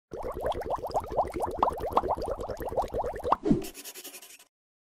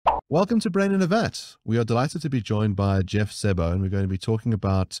Welcome to Brain in a Vat. We are delighted to be joined by Jeff Sebo, and we're going to be talking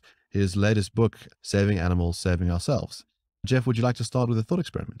about his latest book, Saving Animals, Saving Ourselves. Jeff, would you like to start with a thought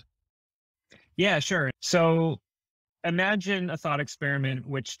experiment? Yeah, sure. So imagine a thought experiment,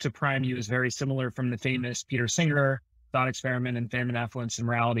 which to prime you is very similar from the famous Peter Singer thought experiment in Famine, Affluence, and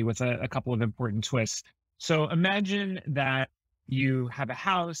Morality with a couple of important twists. So imagine that you have a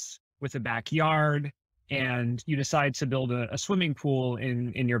house with a backyard and you decide to build a swimming pool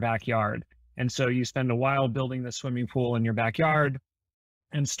in your backyard. And so you spend a while building the swimming pool in your backyard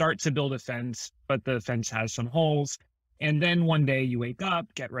and start to build a fence, but the fence has some holes. And then one day you wake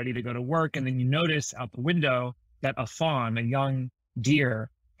up, get ready to go to work, and then you notice out the window that a fawn, a young deer,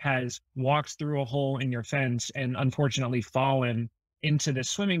 has walked through a hole in your fence and unfortunately fallen into the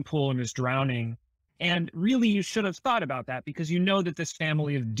swimming pool and is drowning. And really, you should have thought about that because you know that this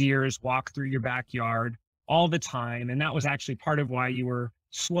family of deers walk through your backyard all the time. And that was actually part of why you were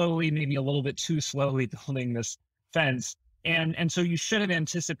slowly, maybe a little bit too slowly, building this fence. And so you should have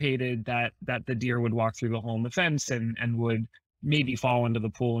anticipated that the deer would walk through the hole in the fence and would maybe fall into the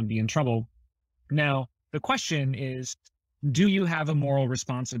pool and be in trouble. Now, the question is, do you have a moral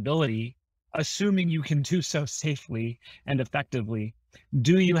responsibility, assuming you can do so safely and effectively?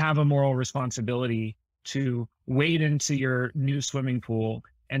 Do you have a moral responsibility to wade into your new swimming pool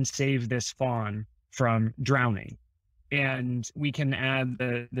and save this fawn from drowning? And we can add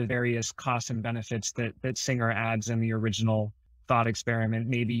the various costs and benefits that Singer adds in the original thought experiment.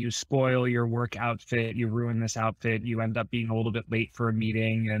 Maybe you spoil your work outfit, you ruin this outfit, you end up being a little bit late for a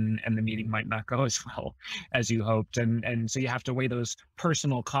meeting, and the meeting might not go as well as you hoped. And so you have to weigh those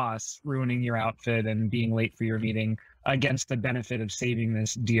personal costs, ruining your outfit and being late for your meeting, against the benefit of saving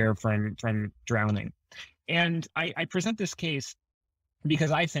this deer from drowning. And I present this case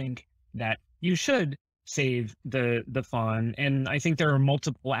because I think that you should save the fawn. And I think there are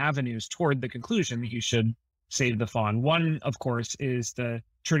multiple avenues toward the conclusion that you should save the fawn. One, of course, is the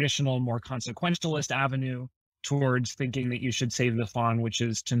traditional, more consequentialist avenue towards thinking that you should save the fawn, which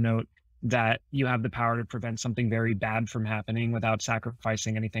is to note that you have the power to prevent something very bad from happening without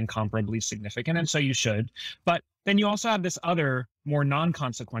sacrificing anything comparably significant. And so you should. But then you also have this other, more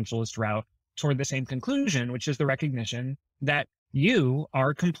non-consequentialist route toward the same conclusion, which is the recognition that you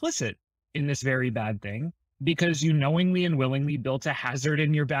are complicit in this very bad thing because you knowingly and willingly built a hazard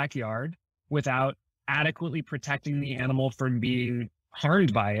in your backyard without adequately protecting the animal from being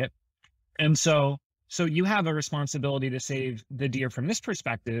harmed by it. And so you have a responsibility to save the deer from this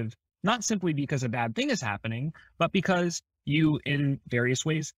perspective, not simply because a bad thing is happening, but because you, in various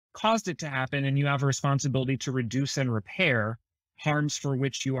ways, caused it to happen, and you have a responsibility to reduce and repair harms for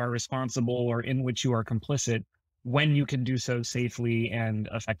which you are responsible or in which you are complicit, when you can do so safely and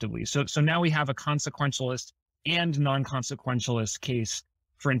effectively. So now we have a consequentialist and non-consequentialist case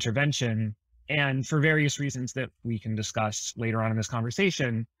for intervention. And for various reasons that we can discuss later on in this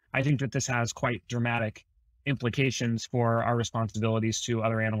conversation, I think that this has quite dramatic implications for our responsibilities to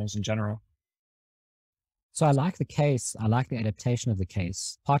other animals in general. So I like the case. I like the adaptation of the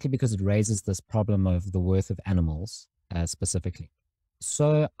case, partly because it raises this problem of the worth of animals specifically.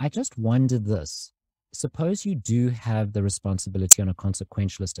 So I just wondered this. Suppose you do have the responsibility on a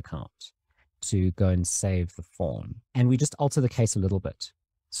consequentialist account to go and save the fawn, and we just alter the case a little bit.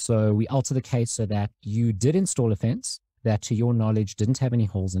 So we alter the case so that you did install a fence that, to your knowledge, didn't have any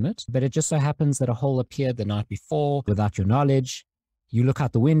holes in it, but it just so happens that a hole appeared the night before without your knowledge. You look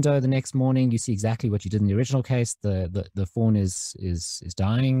out the window the next morning, you see exactly what you did in the original case. The fawn is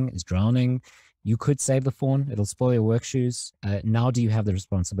dying, is drowning. You could save the fawn. It'll spoil your work shoes. Now do you have the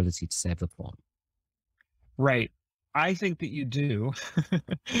responsibility to save the fawn? Right. I think that you do,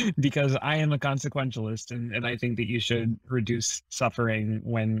 because I am a consequentialist, and I think that you should reduce suffering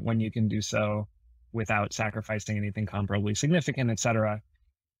when you can do so without sacrificing anything comparably significant, etc.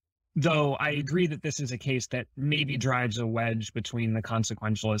 Though I agree that this is a case that maybe drives a wedge between the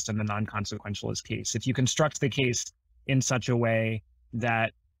consequentialist and the non-consequentialist case. If you construct the case in such a way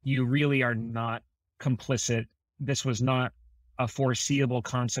that you really are not complicit, this was not a foreseeable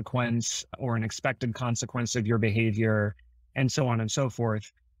consequence or an expected consequence of your behavior, and so on and so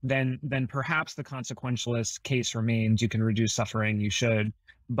forth, then perhaps the consequentialist case remains. You can reduce suffering, you should,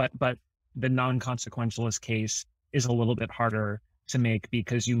 but the non-consequentialist case is a little bit harder to make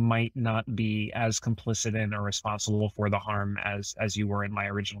because you might not be as complicit in or responsible for the harm as you were in my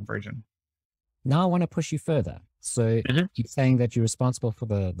original version. Now I want to push you further. So you're saying that you're responsible for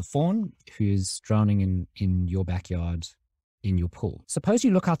the fawn who's drowning in your backyard, in your pool. Suppose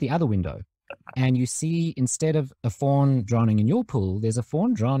you look out the other window and you see, instead of a fawn drowning in your pool, there's a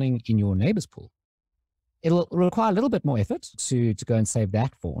fawn drowning in your neighbor's pool. It'll require a little bit more effort to go and save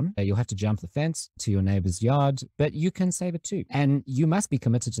that fawn. You'll have to jump the fence to your neighbor's yard, but you can save it too. And you must be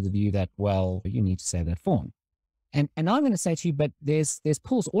committed to the view that, well, you need to save that fawn. And I'm going to say to you, but there's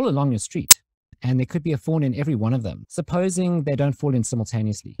pools all along your street, and there could be a fawn in every one of them. Supposing they don't fall in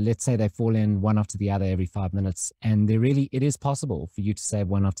simultaneously. Let's say they fall in one after the other every 5 minutes, and it is possible for you to save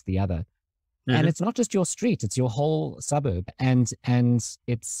one after the other. And it's not just your street, it's your whole suburb, and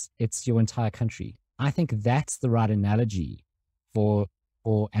it's your entire country. I think that's the right analogy for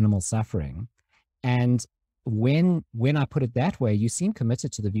animal suffering. And when I put it that way, you seem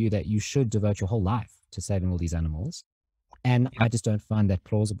committed to the view that you should devote your whole life to saving all these animals. And I just don't find that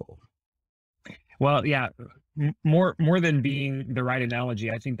plausible. Well, yeah, more than being the right analogy,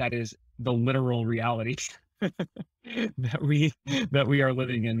 I think that is the literal reality that we are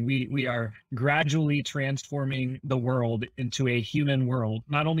living in. We are gradually transforming the world into a human world,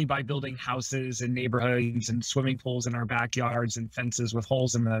 not only by building houses and neighborhoods and swimming pools in our backyards and fences with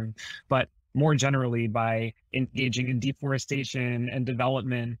holes in them, but more generally by engaging in deforestation and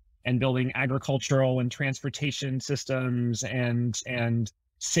development and building agricultural and transportation systems and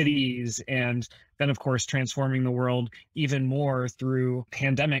cities, and then of course transforming the world even more through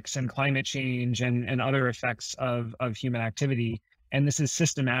pandemics and climate change and other effects of human activity. And this is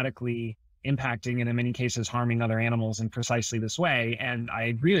systematically impacting and in many cases harming other animals in precisely this way. And I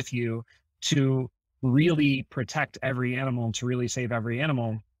agree with you, to really protect every animal, to really save every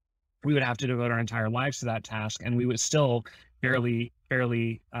animal, we would have to devote our entire lives to that task, and we would still barely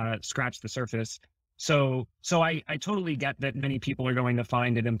scratch the surface. So I totally get that many people are going to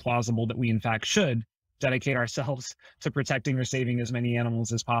find it implausible that we in fact should dedicate ourselves to protecting or saving as many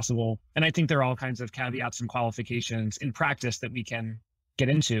animals as possible. And I think there are all kinds of caveats and qualifications in practice that we can get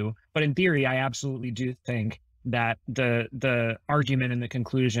into. But in theory, I absolutely do think that the argument and the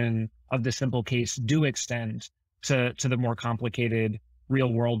conclusion of the simple case do extend to the more complicated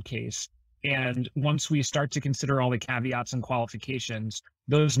real world case. And once we start to consider all the caveats and qualifications,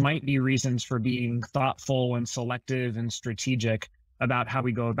 those might be reasons for being thoughtful and selective and strategic about how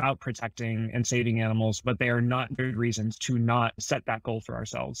we go about protecting and saving animals, but they are not good reasons to not set that goal for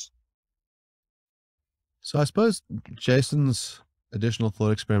ourselves. So I suppose Jason's additional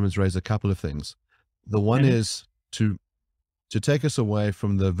thought experiments raise a couple of things. The one is to take us away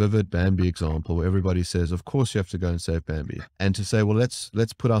from the vivid Bambi example where everybody says, of course you have to go and save Bambi, and to say, well, let's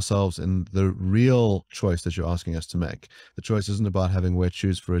put ourselves in the real choice that you're asking us to make. The choice isn't about having wet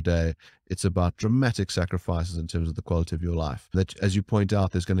shoes for a day. It's about dramatic sacrifices in terms of the quality of your life. That, as you point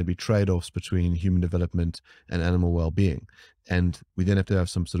out, there's going to be trade-offs between human development and animal well-being. And we then have to have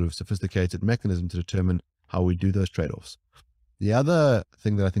some sort of sophisticated mechanism to determine how we do those trade-offs. The other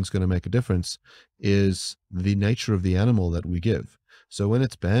thing that I think is going to make a difference is the nature of the animal that we give. So when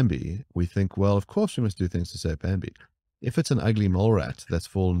it's Bambi, we think, well, of course we must do things to save Bambi. If it's an ugly mole rat that's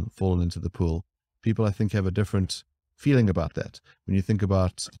fallen into the pool, people, I think, have a different feeling about that. When you think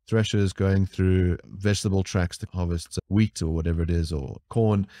about threshers going through vegetable tracts to harvest wheat or whatever it is, or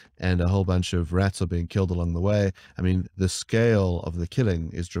corn, and a whole bunch of rats are being killed along the way, I mean, the scale of the killing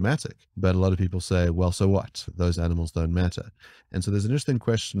is dramatic. But a lot of people say, well, so what? Those animals don't matter. And so there's an interesting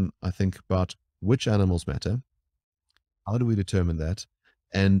question, I think, about which animals matter. How do we determine that?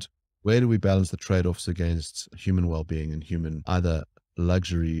 And where do we balance the trade-offs against human well-being and human either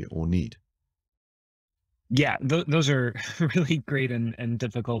luxury or need? Yeah, those are really great and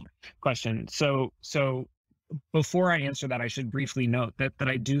difficult questions. So before I answer that, I should briefly note that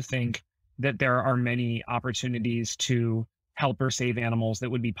I do think that there are many opportunities to help or save animals that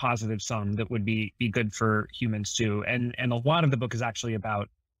would be positive sum, that would be good for humans too. And a lot of the book is actually about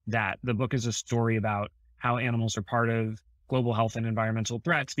that. The book is a story about how animals are part of global health and environmental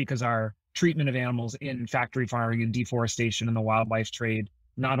threats, because our treatment of animals in factory farming and deforestation and the wildlife trade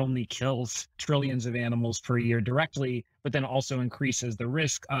not only kills trillions of animals per year directly, but then also increases the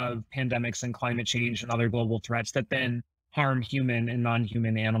risk of pandemics and climate change and other global threats that then harm human and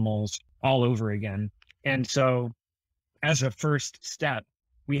non-human animals all over again. And so as a first step,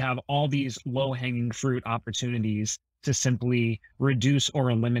 we have all these low-hanging fruit opportunities to simply reduce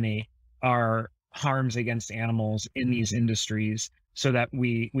or eliminate our harms against animals in these industries, so that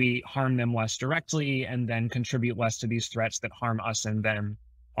we harm them less directly and then contribute less to these threats that harm us and them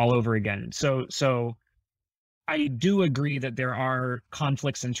all over again. So I do agree that there are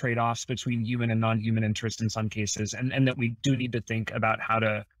conflicts and trade-offs between human and non-human interests in some cases, and that we do need to think about how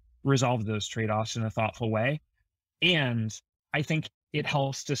to resolve those trade-offs in a thoughtful way. And I think it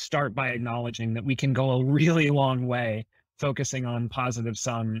helps to start by acknowledging that we can go a really long way focusing on positive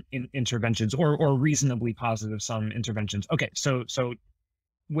sum interventions, or reasonably positive sum interventions. Okay, so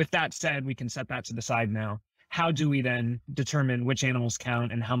with that said, we can set that to the side now. How do we then determine which animals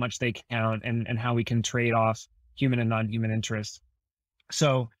count and how much they count, and how we can trade off human and non-human interests?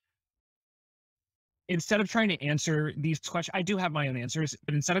 So instead of trying to answer these questions, I do have my own answers,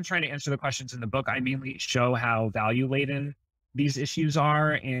 but instead of trying to answer the questions in the book, I mainly show how value laden these issues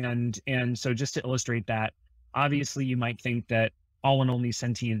are. And so just to illustrate that, obviously you might think that all and only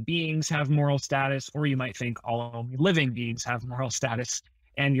sentient beings have moral status, or you might think all and only living beings have moral status,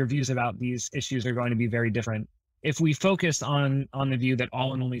 and your views about these issues are going to be very different. If we focus on the view that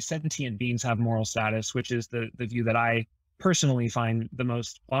all and only sentient beings have moral status, which is the view that I personally find the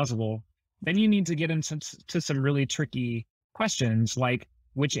most plausible, then you need to get into some really tricky questions, like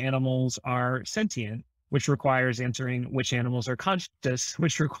which animals are sentient, which requires answering which animals are conscious,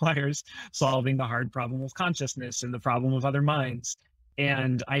 which requires solving the hard problem of consciousness and the problem of other minds.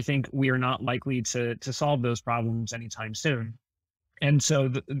 And I think we are not likely to solve those problems anytime soon. And so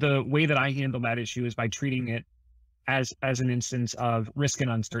the way that I handle that issue is by treating it as an instance of risk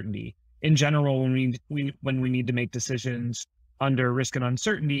and uncertainty. In general, when we need to make decisions under risk and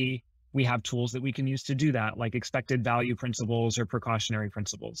uncertainty, we have tools that we can use to do that, like expected value principles or precautionary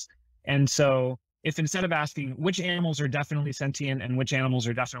principles. And so if instead of asking which animals are definitely sentient and which animals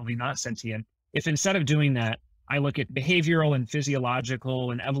are definitely not sentient, if instead of doing that, I look at behavioral and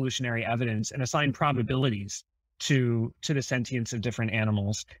physiological and evolutionary evidence and assign probabilities to the sentience of different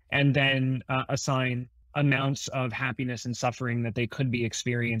animals, and then assign amounts of happiness and suffering that they could be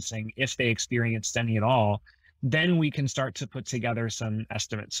experiencing if they experienced any at all, then we can start to put together some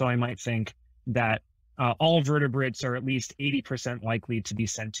estimates. So I might think that all vertebrates are at least 80% likely to be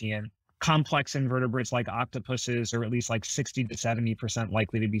sentient. Complex invertebrates like octopuses are at least like 60 to 70%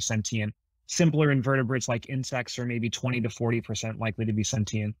 likely to be sentient. Simpler invertebrates like insects are maybe 20 to 40% likely to be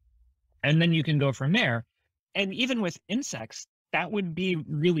sentient. And then you can go from there. And even with insects, that would be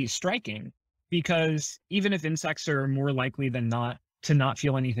really striking, because even if insects are more likely than not to not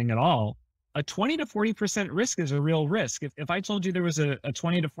feel anything at all, a 20 to 40% risk is a real risk. If I told you there was a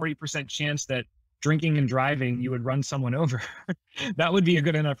 20 to 40% chance that drinking and driving, you would run someone over, that would be a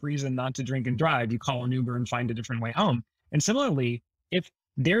good enough reason not to drink and drive. You call an Uber and find a different way home. And similarly, if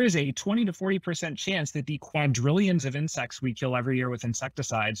there is a 20 to 40% chance that the quadrillions of insects we kill every year with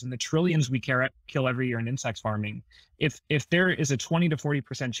insecticides and the trillions we kill every year in insect farming, if there is a 20 to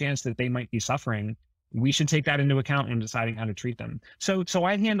 40% chance that they might be suffering, we should take that into account when deciding how to treat them. So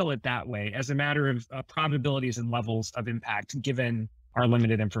I handle it that way, as a matter of probabilities and levels of impact given our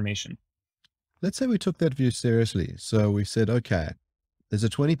limited information. Let's say we took that view seriously. So we said, okay, there's a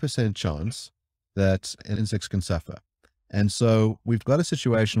 20% chance that insects can suffer. And so we've got a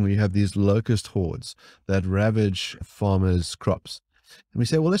situation where you have these locust hordes that ravage farmers' crops. And we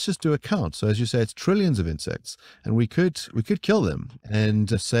say, well, let's just do a count. So as you say, it's trillions of insects, and we could kill them and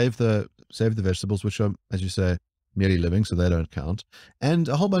save the vegetables, which are, as you say, merely living, so they don't count. And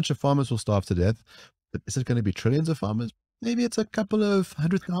a whole bunch of farmers will starve to death. But is it going to be trillions of farmers? Maybe it's a couple of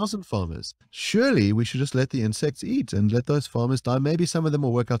 100,000 farmers. Surely we should just let the insects eat and let those farmers die. Maybe some of them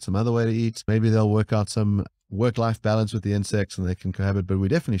will work out some other way to eat. Maybe they'll work out some work-life balance with the insects and they can cohabit, but we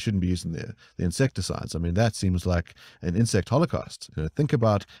definitely shouldn't be using the insecticides. I mean, that seems like an insect holocaust. Think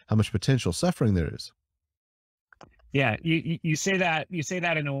about how much potential suffering there is. Yeah, you say that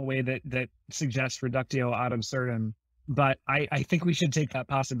in a way that suggests reductio ad absurdum, but I think we should take that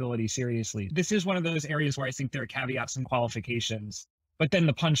possibility seriously. This is one of those areas where I think there are caveats and qualifications, but then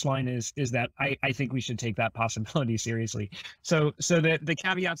the punchline is that I think we should take that possibility seriously. So the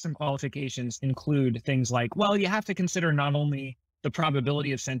caveats and qualifications include things like, well, you have to consider not only the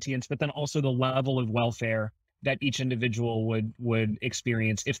probability of sentience, but then also the level of welfare that each individual would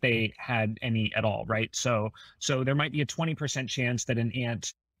experience if they had any at all, right? So there might be a 20% chance that an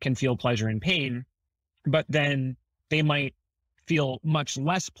ant can feel pleasure and pain, but then they might feel much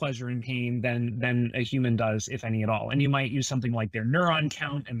less pleasure and pain than a human does, if any at all. And you might use something like their neuron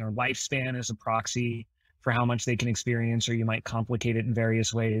count and their lifespan as a proxy for how much they can experience, or you might complicate it in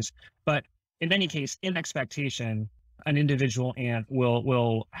various ways. But in any case, in expectation, an individual ant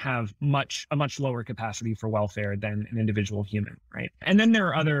will have a much lower capacity for welfare than an individual human, right? And then there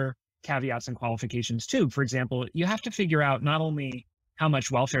are other caveats and qualifications too. For example, you have to figure out not only how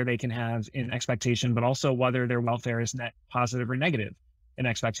much welfare they can have in expectation, but also whether their welfare is net positive or negative in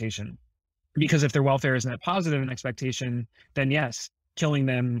expectation. Because if their welfare is net positive in expectation, then yes, killing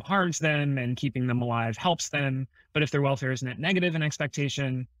them harms them and keeping them alive helps them. But if their welfare is net negative in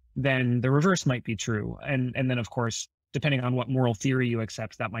expectation, then the reverse might be true. And then, of course, depending on what moral theory you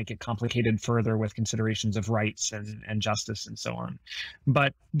accept, that might get complicated further with considerations of rights and justice and so on.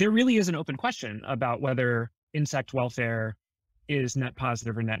 But there really is an open question about whether insect welfare is net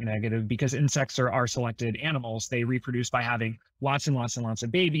positive or net negative, because insects are selected animals. They reproduce by having lots and lots and lots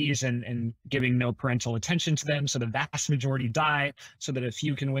of babies and giving no parental attention to them. So the vast majority die so that a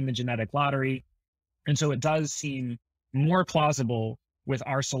few can win the genetic lottery. And so it does seem more plausible with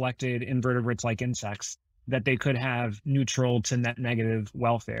our selected invertebrates like insects that they could have neutral to net negative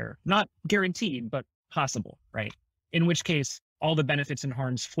welfare. Not guaranteed, but possible, right? In which case, all the benefits and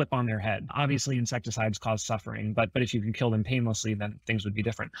harms flip on their head. Obviously, insecticides cause suffering, but if you can kill them painlessly, then things would be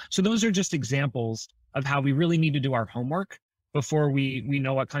different. So those are just examples of how we really need to do our homework before we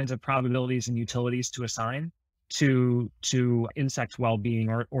know what kinds of probabilities and utilities to assign to insect well-being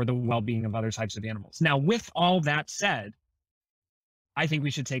or the well-being of other types of animals. Now, with all that said, I think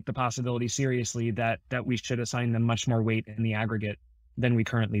we should take the possibility seriously that we should assign them much more weight in the aggregate than we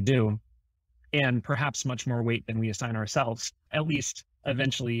currently do, and perhaps much more weight than we assign ourselves, at least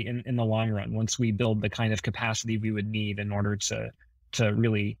eventually in the long run, once we build the kind of capacity we would need in order to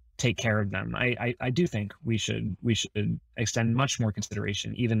really take care of them. I do think we should extend much more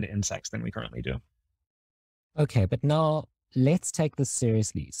consideration even to insects than we currently do. Okay, but now let's take this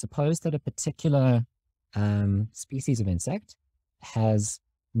seriously. Suppose that a particular species of insect has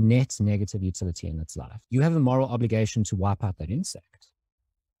net negative utility in its life. You have a moral obligation to wipe out that insect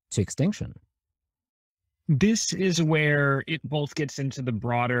to extinction. This is where it both gets into the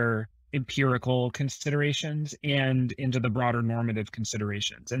broader empirical considerations and into the broader normative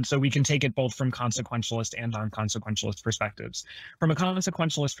considerations. And so we can take it both from consequentialist and non-consequentialist perspectives. From a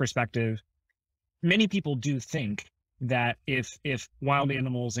consequentialist perspective, many people do think that if wild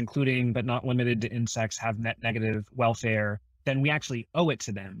animals, including but not limited to insects, have net negative welfare, then we actually owe it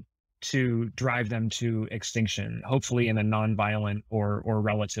to them to drive them to extinction, hopefully in a non-violent or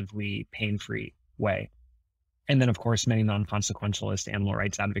relatively pain-free way. And then, of course, many non-consequentialist animal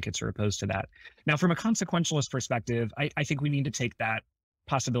rights advocates are opposed to that. Now, from a consequentialist perspective, I think we need to take that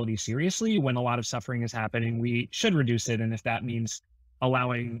possibility seriously. When a lot of suffering is happening, we should reduce it. And if that means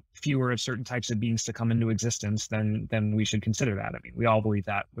allowing fewer of certain types of beings to come into existence, then we should consider that. I mean, we all believe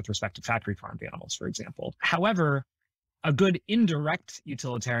that with respect to factory farmed animals, for example. However, a good indirect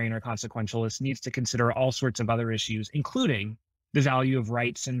utilitarian or consequentialist needs to consider all sorts of other issues, including the value of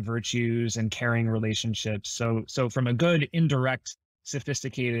rights and virtues and caring relationships. So from a good, indirect,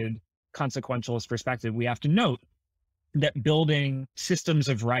 sophisticated, consequentialist perspective, we have to note that building systems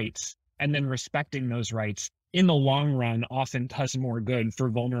of rights and then respecting those rights in the long run often does more good for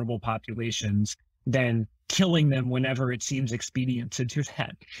vulnerable populations than killing them whenever it seems expedient to do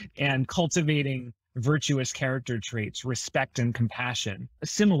that. And cultivating virtuous character traits, respect and compassion,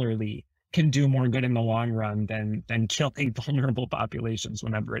 similarly, can do more good in the long run than killing vulnerable populations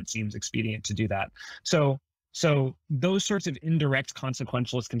whenever it seems expedient to do that. So those sorts of indirect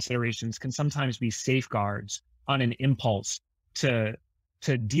consequentialist considerations can sometimes be safeguards on an impulse to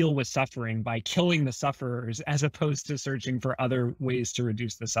deal with suffering by killing the sufferers as opposed to searching for other ways to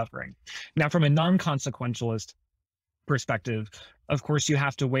reduce the suffering. Now, from a non-consequentialist perspective, of course, you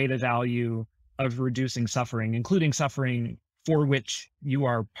have to weigh the value of reducing suffering, including suffering for which you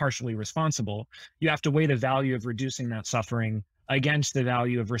are partially responsible. You have to weigh the value of reducing that suffering against the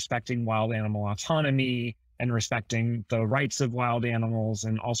value of respecting wild animal autonomy and respecting the rights of wild animals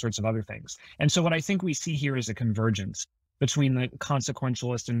and all sorts of other things. And so what I think we see here is a convergence between the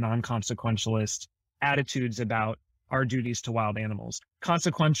consequentialist and non-consequentialist attitudes about our duties to wild animals.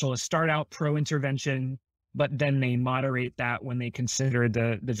 Consequentialists start out pro-intervention, but then they moderate that when they consider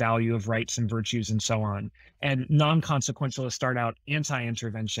the value of rights and virtues and so on. And non-consequentialists start out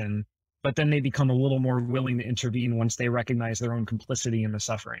anti-intervention, but then they become a little more willing to intervene once they recognize their own complicity in the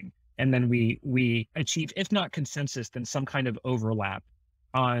suffering. And then we achieve, if not consensus, then some kind of overlap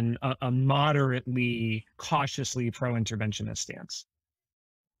on a moderately, cautiously pro-interventionist stance.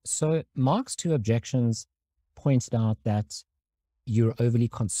 So Mark's two objections pointed out that you're overly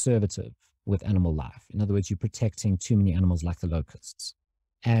conservative with animal life. In other words, you're protecting too many animals like the locusts.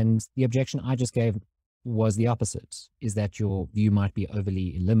 And the objection I just gave was the opposite, is that your view might be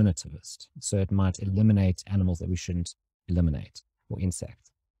overly eliminativist. So it might eliminate animals that we shouldn't eliminate, or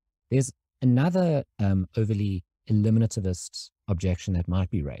insects. There's another overly eliminativist objection that might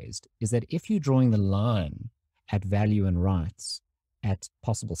be raised, is that if you're drawing the line at value and rights, at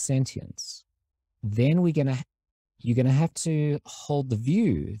possible sentience, then you're going to have to hold the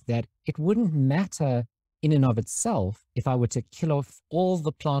view that it wouldn't matter in and of itself if I were to kill off all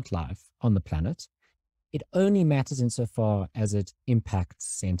the plant life on the planet. It only matters insofar as it impacts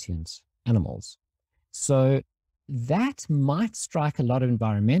sentient animals. So that might strike a lot of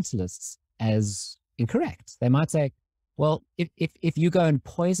environmentalists as incorrect. They might say, well, if you go and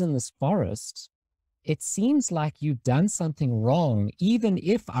poison this forest it seems like you've done something wrong, even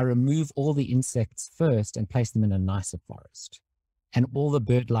if I remove all the insects first and place them in a nicer forest, and all the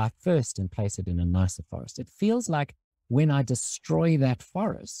bird life first and place it in a nicer forest. It feels like when I destroy that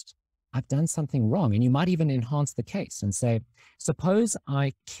forest, I've done something wrong. And you might even enhance the case and say, suppose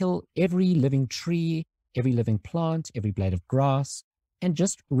I kill every living tree, every living plant, every blade of grass, and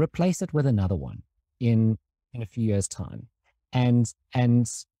just replace it with another one in a few years' time. And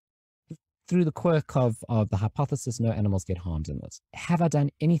through the quirk of the hypothesis, no animals get harmed in this. Have I done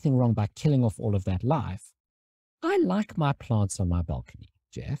anything wrong by killing off all of that life? I like my plants on my balcony,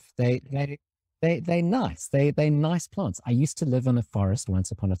 Jeff. They're nice. They're nice plants. I used to live in a forest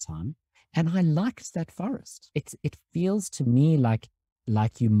once upon a time, and I liked that forest. It feels to me like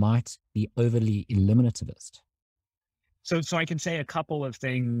you might be overly eliminativist. So I can say a couple of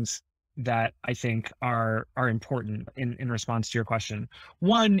things that I think are important in response to your question.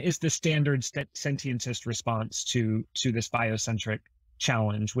 One is the standard sentientist response to this biocentric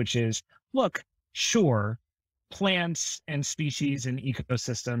challenge, which is, look, sure, plants and species and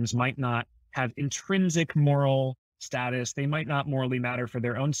ecosystems might not have intrinsic moral status. They might not morally matter for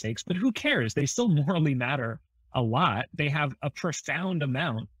their own sakes, but who cares? They still morally matter a lot. They have a profound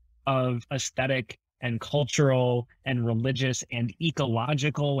amount of aesthetic and cultural and religious and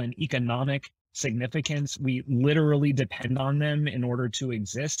ecological and economic significance. We literally depend on them in order to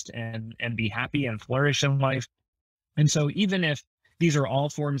exist and be happy and flourish in life. And so even if these are all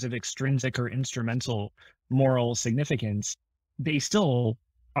forms of extrinsic or instrumental moral significance, they still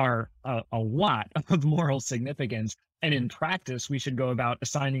are a lot of moral significance. And in practice, we should go about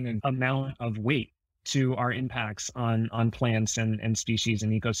assigning an amount of weight to our impacts on plants and species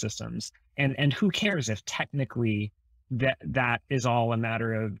and ecosystems. And who cares if technically that is all a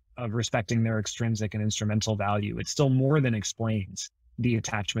matter of respecting their extrinsic and instrumental value. It still more than explains the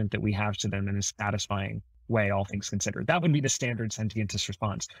attachment that we have to them in a satisfying way, all things considered. That would be the standard sentientist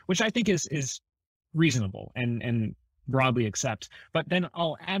response, which I think is reasonable and broadly accept. But then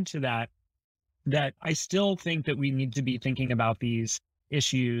I'll add to that I still think that we need to be thinking about these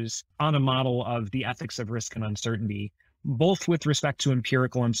issues on a model of the ethics of risk and uncertainty, both with respect to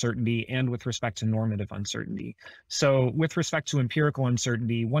empirical uncertainty and with respect to normative uncertainty. So with respect to empirical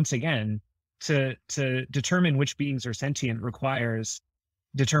uncertainty, once again, to determine which beings are sentient requires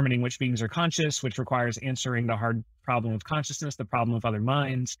determining which beings are conscious, which requires answering the hard problem of consciousness, the problem of other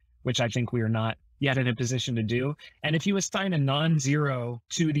minds, which I think we are not yet in a position to do. And if you assign a non-zero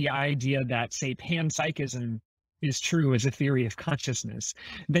to the idea that, say, panpsychism is true as a theory of consciousness,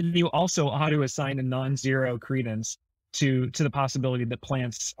 then you also ought to assign a non-zero credence to the possibility that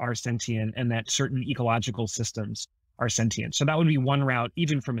plants are sentient and that certain ecological systems are sentient. So that would be one route,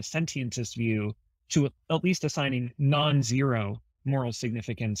 even from a sentientist view, to at least assigning non-zero moral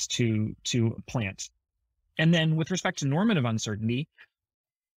significance to plants. And then with respect to normative uncertainty,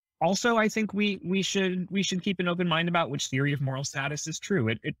 also, I think we should keep an open mind about which theory of moral status is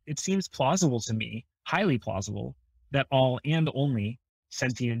true. It seems plausible to me, highly plausible, that all and only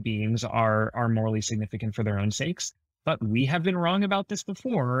sentient beings are morally significant for their own sakes. But we have been wrong about this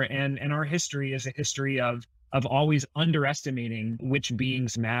before, and our history is a history of always underestimating which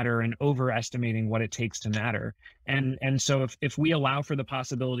beings matter and overestimating what it takes to matter. And so if we allow for the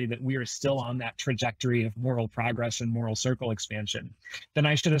possibility that we are still on that trajectory of moral progress and moral circle expansion, then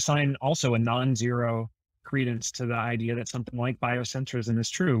I should assign also a non-zero credence to the idea that something like biocentrism is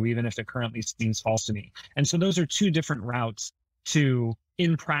true, even if it currently seems false to me. And so those are two different routes to,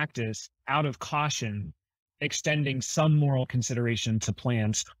 in practice, out of caution, extending some moral consideration to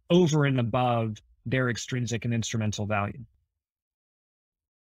plants over and above their extrinsic and instrumental value.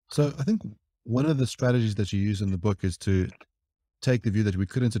 So I think one of the strategies that you use in the book is to take the view that we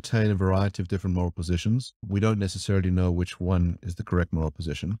could entertain a variety of different moral positions. We don't necessarily know which one is the correct moral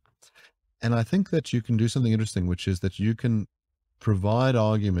position. And I think that you can do something interesting, which is that you can provide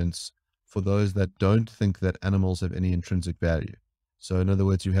arguments for those that don't think that animals have any intrinsic value. So in other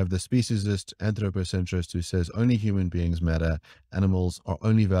words, you have the speciesist anthropocentrist who says only human beings matter, animals are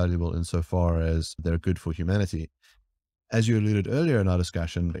only valuable insofar as they're good for humanity. As you alluded earlier in our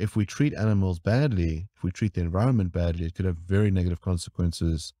discussion, if we treat animals badly, if we treat the environment badly, it could have very negative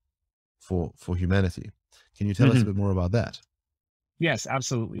consequences for humanity. Can you tell us a bit more about that? Yes,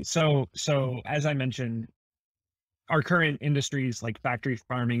 absolutely. So as I mentioned, our current industries like factory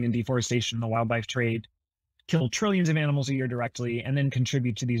farming and deforestation, the wildlife trade, kill trillions of animals a year directly and then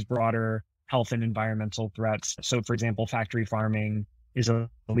contribute to these broader health and environmental threats. So for example, factory farming is a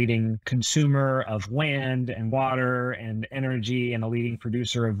leading consumer of land and water and energy and a leading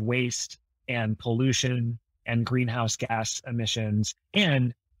producer of waste and pollution and greenhouse gas emissions.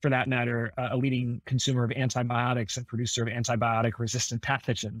 And for that matter, a leading consumer of antibiotics and producer of antibiotic-resistant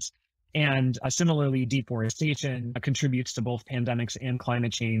pathogens. And similarly, deforestation contributes to both pandemics and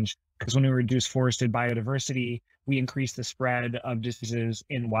climate change, because when we reduce forested biodiversity, we increase the spread of diseases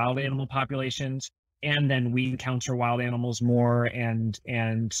in wild animal populations, and then we encounter wild animals more and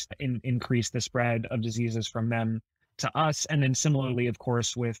increase the spread of diseases from them to us. And then similarly, of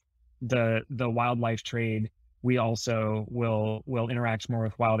course, with the wildlife trade, we also will interact more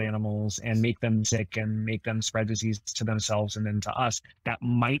with wild animals and make them sick and make them spread disease to themselves and then to us. That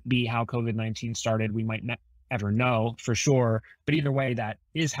might be how COVID-19 started. We might not ever know for sure, but either way, that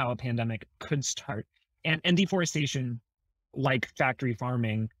is how a pandemic could start. And deforestation, like factory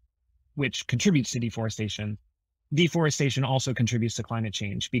farming, which contributes to deforestation also contributes to climate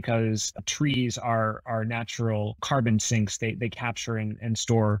change, because trees are natural carbon sinks. They capture and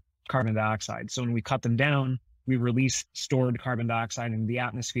store carbon dioxide. So when we cut them down, we release stored carbon dioxide into the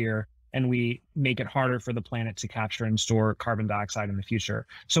atmosphere, and we make it harder for the planet to capture and store carbon dioxide in the future.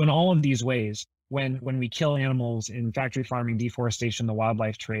 So in all of these ways, when we kill animals in factory farming, deforestation, the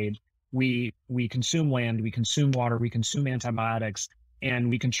wildlife trade, we consume land, we consume water, we consume antibiotics, and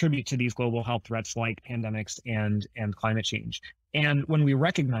we contribute to these global health threats like pandemics and climate change. And when we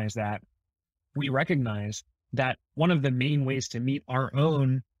recognize that, we recognize that one of the main ways to meet our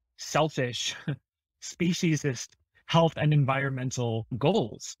own selfish speciesist health and environmental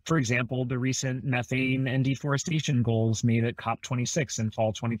goals, for example, the recent methane and deforestation goals made at COP26 in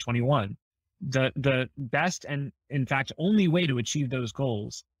fall 2021, the best and in fact only way to achieve those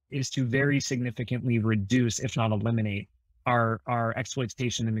goals is to very significantly reduce, if not eliminate, our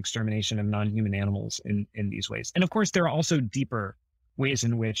exploitation and extermination of non-human animals in these ways. And of course, there are also deeper ways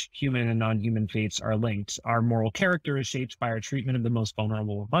in which human and non-human fates are linked. Our moral character is shaped by our treatment of the most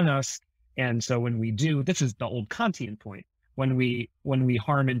vulnerable among us. And so when we do, this is the old Kantian point, when we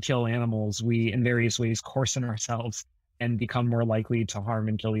harm and kill animals, we in various ways coarsen ourselves and become more likely to harm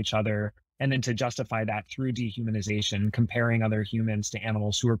and kill each other. And then to justify that through dehumanization, comparing other humans to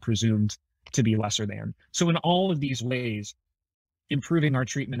animals who are presumed to be lesser than. So in all of these ways, improving our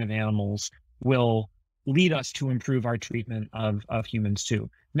treatment of animals will lead us to improve our treatment of humans too.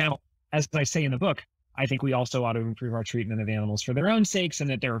 Now, as I say in the book, I think we also ought to improve our treatment of animals for their own sakes, and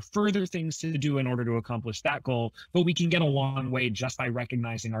that there are further things to do in order to accomplish that goal. But we can get a long way just by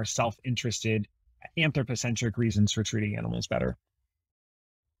recognizing our self-interested, anthropocentric reasons for treating animals better.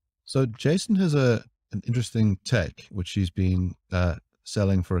 So Jason has an interesting take, which he's been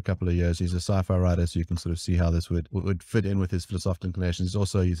selling for a couple of years. He's a sci-fi writer, so you can sort of see how this would fit in with his philosophical inclinations. He's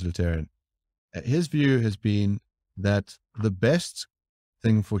also a utilitarian. His view has been that the best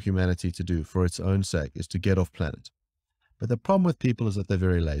thing for humanity to do for its own sake is to get off planet. But the problem with people is that they're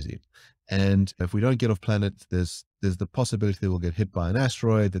very lazy. And if we don't get off planet, there's the possibility that we'll get hit by an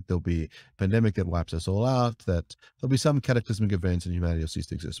asteroid, that there'll be a pandemic that wipes us all out, that there'll be some cataclysmic event and humanity will cease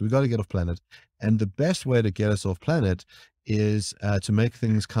to exist. We've got to get off planet. And the best way to get us off planet is to make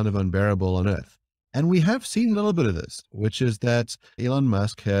things kind of unbearable on Earth. And we have seen a little bit of this, which is that Elon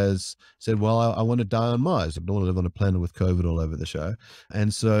Musk has said, well, I want to die on Mars. I don't want to live on a planet with COVID all over the show.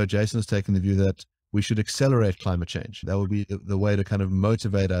 And so Jason has taken the view that we should accelerate climate change. That would be the way to kind of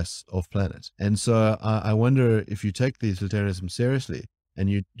motivate us off planet. And so I wonder if you take the utilitarianism seriously and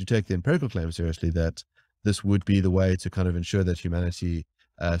you take the empirical claim seriously that this would be the way to kind of ensure that humanity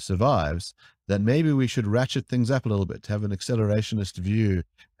survives, that maybe we should ratchet things up a little bit, to have an accelerationist view,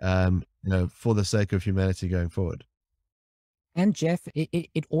 for the sake of humanity going forward. And Jeff,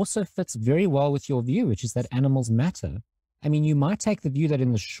 it also fits very well with your view, which is that animals matter. I mean, you might take the view that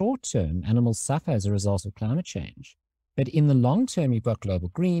in the short term, animals suffer as a result of climate change. But in the long term, you've got global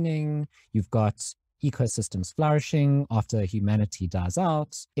greening, you've got ecosystems flourishing after humanity dies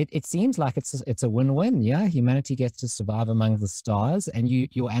out. It seems like it's a win-win. Yeah, humanity gets to survive among the stars, and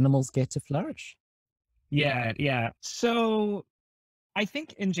your animals get to flourish. Yeah. So I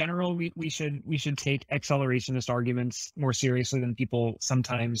think in general we should take accelerationist arguments more seriously than people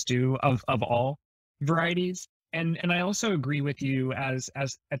sometimes do, of all varieties. And I also agree with you as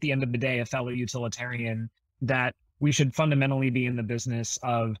at the end of the day, a fellow utilitarian, that we should fundamentally be in the business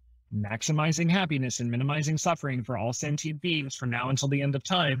of maximizing happiness and minimizing suffering for all sentient beings from now until the end of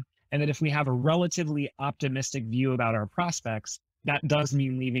time. And that if we have a relatively optimistic view about our prospects, that does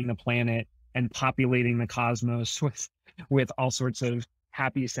mean leaving the planet and populating the cosmos with all sorts of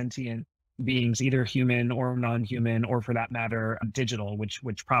happy sentient beings, either human or non-human, or for that matter, digital, which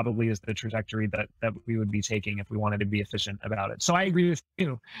probably is the trajectory that we would be taking if we wanted to be efficient about it. So I agree with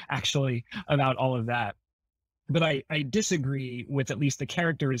you, actually, about all of that. But I disagree with at least the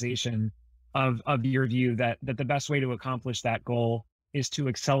characterization of your view that the best way to accomplish that goal is to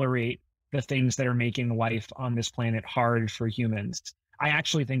accelerate the things that are making life on this planet hard for humans. I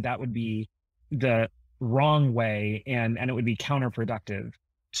actually think that would be the wrong way, and it would be counterproductive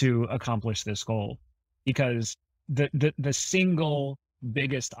to accomplish this goal, because the single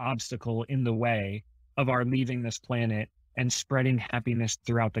biggest obstacle in the way of our leaving this planet and spreading happiness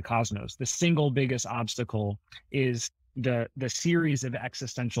throughout the cosmos, the single biggest obstacle is the series of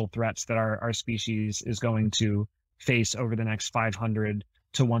existential threats that our species is going to face over the next 500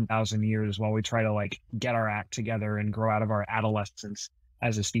 to 1,000 years while we try to like get our act together and grow out of our adolescence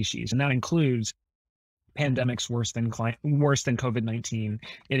as a species. And that includes pandemics worse than COVID-19.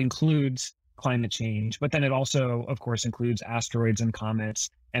 It includes climate change, but then it also, of course, includes asteroids and comets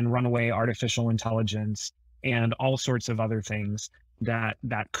and runaway artificial intelligence and all sorts of other things that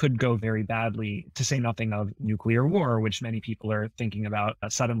could go very badly, to say nothing of nuclear war, which many people are thinking about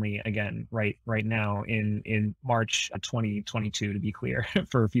suddenly again right now in March 2022, to be clear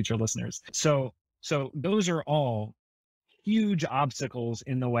for future listeners. So those are all huge obstacles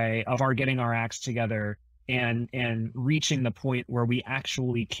in the way of our getting our acts together and reaching the point where we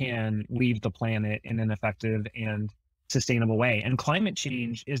actually can leave the planet in an effective and sustainable way. And climate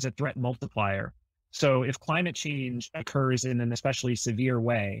change is a threat multiplier. So if climate change occurs in an especially severe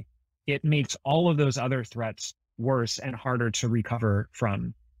way, it makes all of those other threats worse and harder to recover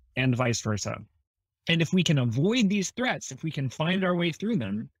from, and vice versa. And if we can avoid these threats, if we can find our way through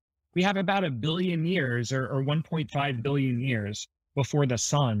them, we have about 1 billion years or 1.5 billion years before the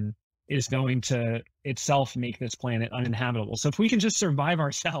sun is going to itself make this planet uninhabitable. So if we can just survive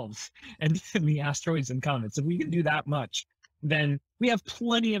ourselves and the asteroids and comets, if we can do that much, then we have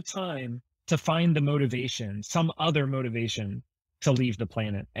plenty of time to find the motivation, some other motivation to leave the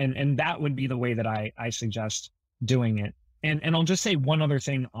planet. And that would be the way that I suggest doing it. And I'll just say one other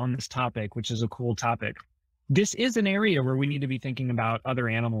thing on this topic, which is a cool topic. This is an area where we need to be thinking about other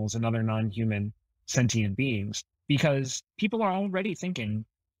animals and other non-human sentient beings, because people are already thinking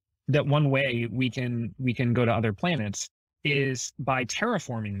that one way we can go to other planets is by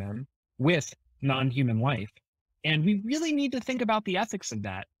terraforming them with non-human life. And we really need to think about the ethics of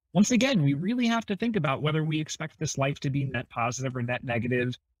that. Once again, we really have to think about whether we expect this life to be net positive or net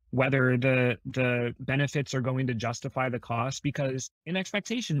negative, whether the benefits are going to justify the cost, because in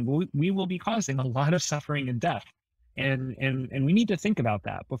expectation, we will be causing a lot of suffering and death. And we need to think about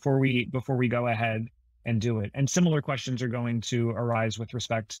that before we go ahead and do it. And similar questions are going to arise with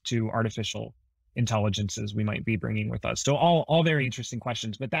respect to artificial intelligences we might be bringing with us. So all very interesting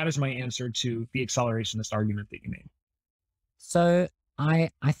questions, but that is my answer to the accelerationist argument that you made. So I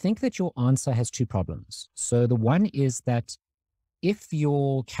think that your answer has two problems. So the one is that if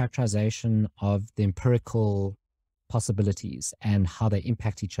your characterization of the empirical possibilities and how they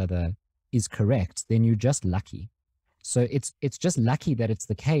impact each other is correct, then you're just lucky. So it's just lucky that it's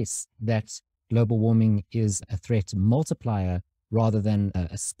the case that global warming is a threat multiplier rather than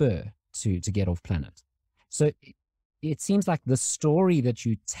a spur to get off planet. So it seems like the story that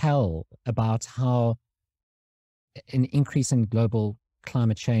you tell about how an increase in global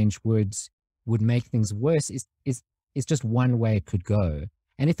climate change would make things worse is just one way it could go.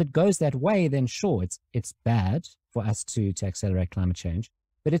 And if it goes that way, then sure, it's bad for us to accelerate climate change.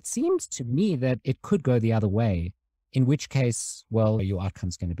 But it seems to me that it could go the other way, in which case, well, your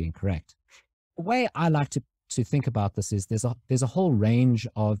outcome's going to be incorrect. The way I like to think about this is there's a whole range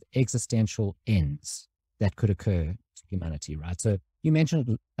of existential ends that could occur to humanity, right? So you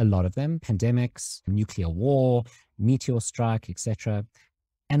mentioned a lot of them: pandemics, nuclear war, meteor strike, etc.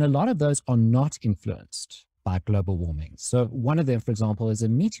 And a lot of those are not influenced by global warming. So one of them, for example, is a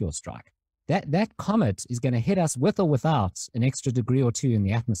meteor strike. That comet is going to hit us with or without an extra degree or two in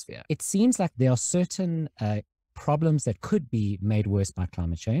the atmosphere. It seems like there are certain problems that could be made worse by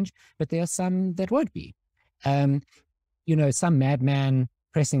climate change, but there are some that won't be. Some madman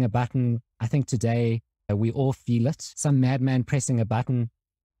pressing a button, I think today we all feel it. Some madman pressing a button,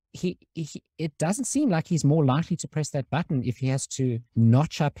 it doesn't seem like he's more likely to press that button if he has to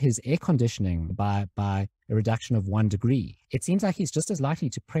notch up his air conditioning by a reduction of 1 degree. It seems like he's just as likely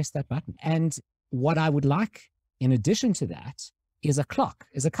to press that button. And what I would like, in addition to that, is a clock,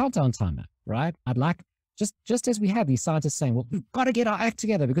 is a countdown timer, right? I'd like, just as we have these scientists saying, well, we've got to get our act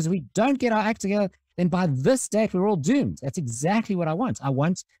together, because if we don't get our act together, then by this date, we're all doomed. That's exactly what I want. I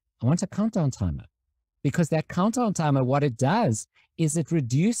want a countdown timer, because that countdown timer, what it does is it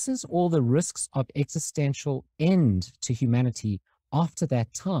reduces all the risks of existential end to humanity after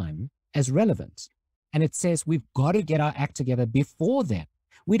that time as relevant. And it says we've got to get our act together before then.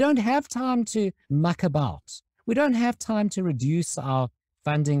 We don't have time to muck about. We don't have time to reduce our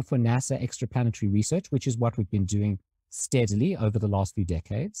funding for NASA extraplanetary research, which is what we've been doing steadily over the last few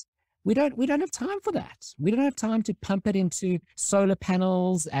decades. We don't have time for that. We don't have time to pump it into solar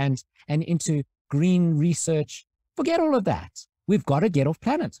panels and into green research. Forget all of that. We've got to get off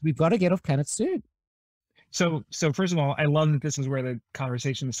planet. We've got to get off planet soon. So first of all, I love that this is where the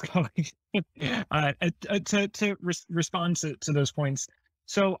conversation is going. To respond to those points.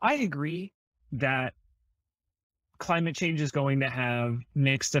 So I agree that climate change is going to have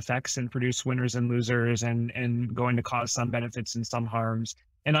mixed effects and produce winners and losers and going to cause some benefits and some harms.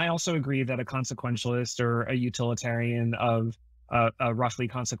 And I also agree that a consequentialist or a utilitarian of a roughly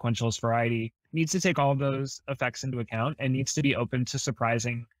consequentialist variety needs to take all of those effects into account and needs to be open to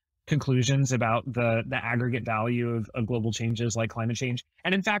surprising conclusions about the aggregate value of global changes like climate change.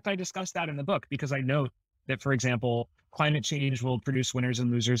 And in fact, I discussed that in the book because I note that, for example, climate change will produce winners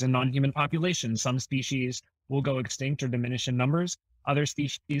and losers in non-human populations. Some species will go extinct or diminish in numbers. Other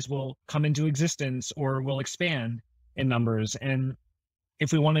species will come into existence or will expand in numbers. And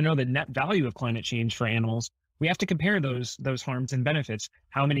if we want to know the net value of climate change for animals, we have to compare those harms and benefits.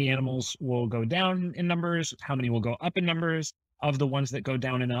 How many animals will go down in numbers? How many will go up in numbers? Of the ones that go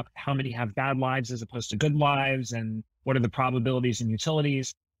down and up, how many have bad lives as opposed to good lives? And what are the probabilities and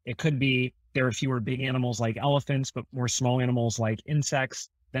utilities? It could be there are fewer big animals like elephants, but more small animals like insects.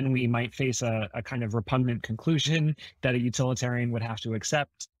 Then we might face a kind of repugnant conclusion that a utilitarian would have to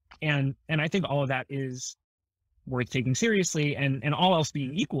accept. And I think all of that is worth taking seriously. And all else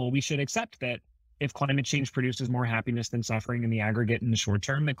being equal, we should accept that if climate change produces more happiness than suffering in the aggregate in the short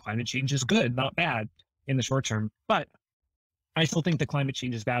term, then climate change is good, not bad in the short term. But I still think that climate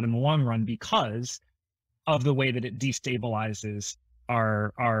change is bad in the long run because of the way that it destabilizes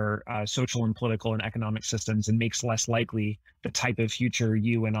our social and political and economic systems and makes less likely the type of future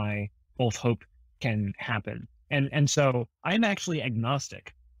you and I both hope can happen. And so I'm actually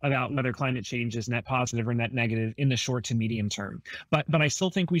agnostic about whether climate change is net positive or net negative in the short to medium term. But I still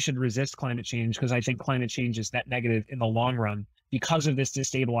think we should resist climate change because I think climate change is net negative in the long run because of this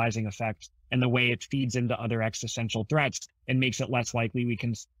destabilizing effect and the way it feeds into other existential threats and makes it less likely we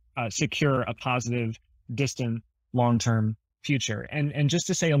can secure a positive, distant, long-term future. And just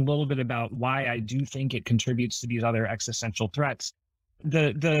to say a little bit about why I do think it contributes to these other existential threats,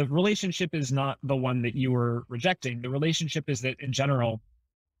 the relationship is not the one that you were rejecting. The relationship is that in general,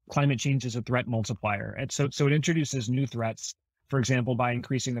 climate change is a threat multiplier. And so it introduces new threats, for example, by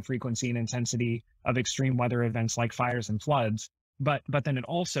increasing the frequency and intensity of extreme weather events like fires and floods. But then it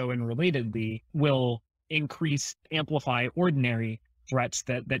also, and relatedly, will amplify ordinary threats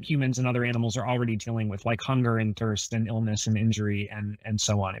that humans and other animals are already dealing with, like hunger and thirst and illness and injury and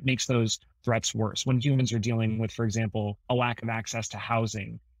so on. It makes those threats worse. When humans are dealing with, for example, a lack of access to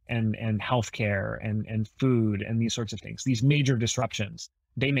housing and healthcare and food and these sorts of things, these major disruptions,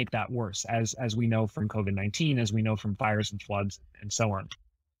 they make that worse, as we know from COVID-19, as we know from fires and floods and so on.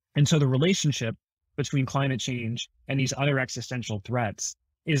 And so the relationship between climate change and these other existential threats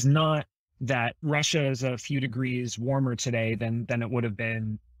is not that Russia is a few degrees warmer today than it would have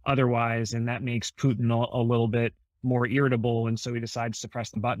been otherwise, and that makes Putin a little bit more irritable, and so he decides to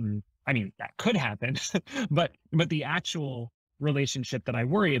press the button. I mean, that could happen, but the actual relationship that I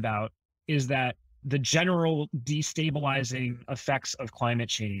worry about is that the general destabilizing effects of climate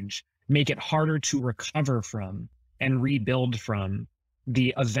change make it harder to recover from and rebuild from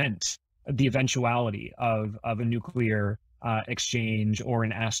the eventuality of a nuclear exchange or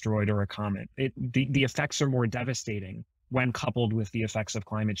an asteroid or a comet. The effects are more devastating when coupled with the effects of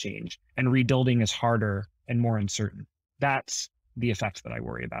climate change, and rebuilding is harder and more uncertain. That's the effect that I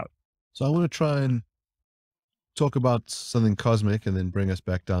worry about. So I want to try and talk about something cosmic and then bring us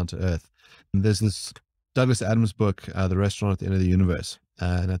back down to Earth. And there's this Douglas Adams book, The Restaurant at the End of the Universe.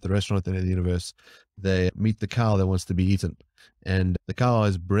 And at the restaurant at the end of the universe, they meet the cow that wants to be eaten. And the cow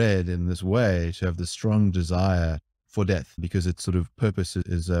is bred in this way to have this strong desire for death because its sort of purpose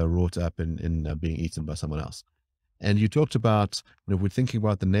is wrought up in being eaten by someone else. And you talked about, if we're thinking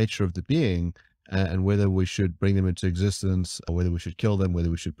about the nature of the being and whether we should bring them into existence, or whether we should kill them, whether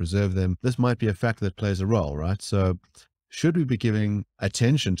we should preserve them, this might be a factor that plays a role, right? So should we be giving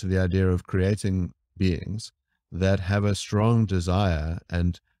attention to the idea of creating beings that have a strong desire,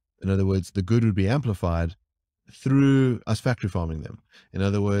 and in other words, the good would be amplified through us factory farming them? In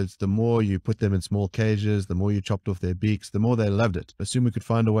other words, the more you put them in small cages, the more you chopped off their beaks, the more they loved it. Assume we could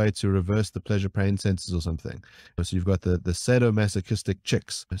find a way to reverse the pleasure pain senses or something. So you've got the sadomasochistic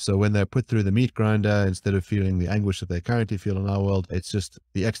chicks. So when they're put through the meat grinder, instead of feeling the anguish that they currently feel in our world, it's just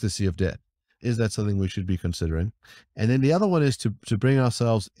the ecstasy of death. Is that something we should be considering? And then the other one is to bring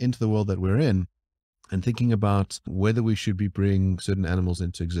ourselves into the world that we're in and thinking about whether we should be bringing certain animals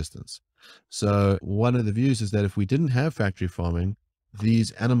into existence. So one of the views is that if we didn't have factory farming,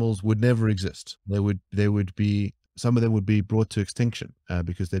 these animals would never exist. They would be, some of them would be brought to extinction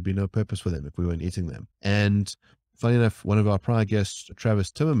because there'd be no purpose for them if we weren't eating them. And funny enough, one of our prior guests,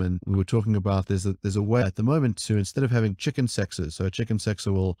 Travis Timmerman, we were talking about there's a way at the moment to, instead of having chicken sexes, so a chicken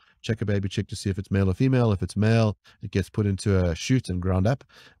sexer will check a baby chick to see if it's male or female. If it's male, it gets put into a chute and ground up.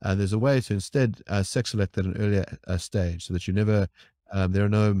 There's a way to instead sex select at an earlier stage so that you never, there are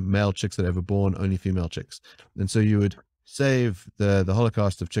no male chicks that are ever born, only female chicks. And so you would save the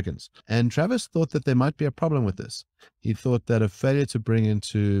holocaust of chickens. And Travis thought that there might be a problem with this. He thought that a failure to bring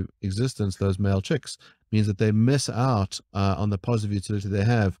into existence those male chicks means that they miss out on the positive utility they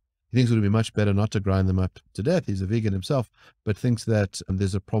have. He thinks it would be much better not to grind them up to death. He's a vegan himself, but thinks that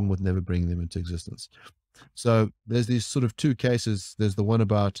there's a problem with never bringing them into existence. So there's these sort of two cases. There's the one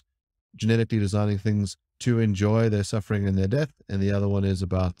about genetically designing things to enjoy their suffering and their death, and the other one is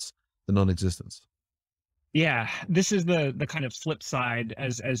about the non-existence. Yeah, this is the kind of flip side,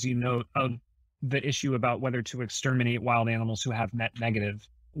 as you note, of the issue about whether to exterminate wild animals who have net negative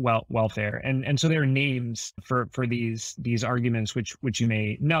welfare. And so there are names for these arguments which you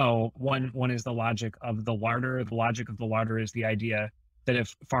may know. One is the logic of the larder. The logic of the larder is the idea that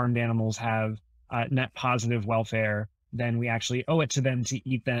if farmed animals have net positive welfare, then we actually owe it to them to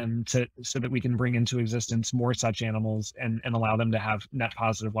eat them so that we can bring into existence more such animals and allow them to have net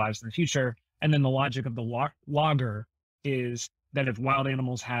positive lives in the future. And then the logic of the logger is that if wild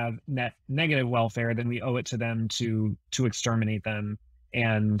animals have net negative welfare, then we owe it to them to exterminate them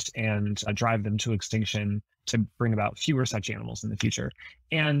and drive them to extinction to bring about fewer such animals in the future.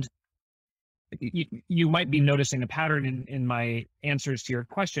 And you might be noticing a pattern in my answers to your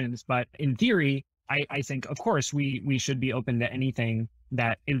questions, but in theory, I think, of course, we should be open to anything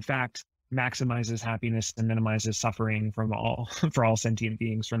that, in fact, maximizes happiness and minimizes suffering for all sentient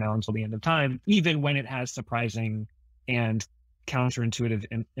beings from now until the end of time, even when it has surprising and counterintuitive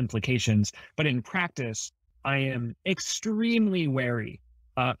implications. But in practice, I am extremely wary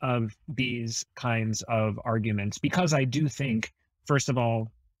of these kinds of arguments because I do think, first of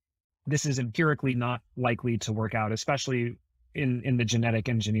all, this is empirically not likely to work out, especially in the genetic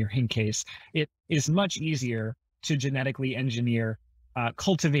engineering case. It is much easier to genetically engineer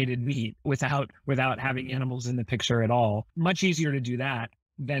cultivated meat without having animals in the picture at all. Much easier to do that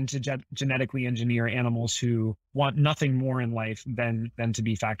than to genetically engineer animals who want nothing more in life than to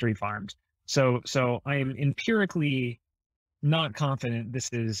be factory farmed. So I am empirically not confident this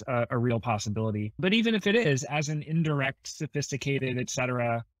is a real possibility. But even if it is, as an indirect, sophisticated,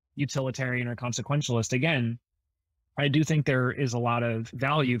 etc., utilitarian or consequentialist, again, I do think there is a lot of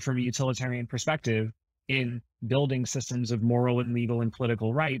value from a utilitarian perspective in building systems of moral and legal and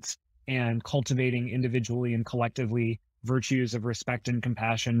political rights and cultivating individually and collectively virtues of respect and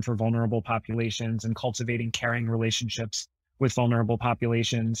compassion for vulnerable populations and cultivating caring relationships with vulnerable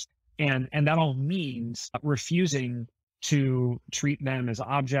populations. And that all means refusing to treat them as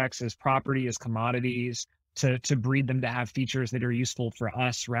objects, as property, as commodities, to breed them to have features that are useful for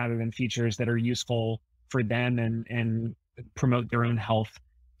us rather than features that are useful for them and promote their own health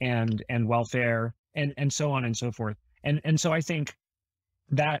and welfare and so on and so forth. And so I think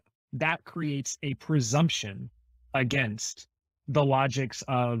that creates a presumption against the logics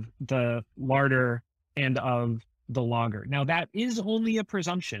of the larder and of the logger. Now, that is only a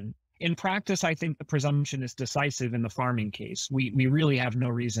presumption. In practice, I think the presumption is decisive in the farming case. We really have no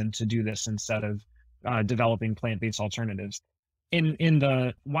reason to do this instead of developing plant-based alternatives. In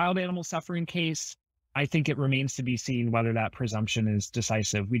the wild animal suffering case, I think it remains to be seen whether that presumption is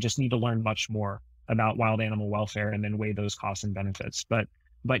decisive. We just need to learn much more about wild animal welfare and then weigh those costs and benefits. But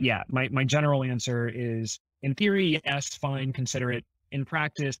yeah, my general answer is, in theory, yes, fine, consider it. In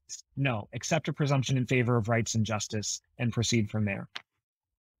practice, no, accept a presumption in favor of rights and justice and proceed from there.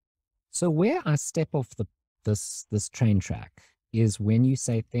 So where I step off this train track is when you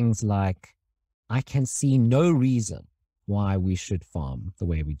say things like, I can see no reason why we should farm the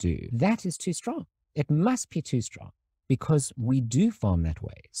way we do. That is too strong. It must be too strong because we do farm that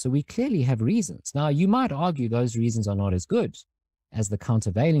way. So we clearly have reasons. Now, you might argue those reasons are not as good as the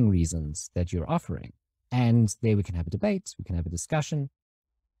countervailing reasons that you're offering. And there we can have a debate, we can have a discussion,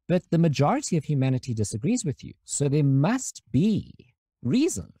 but the majority of humanity disagrees with you. So there must be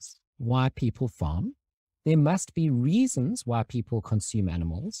reasons why people farm. There must be reasons why people consume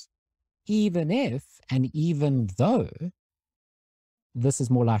animals, even if and even though this is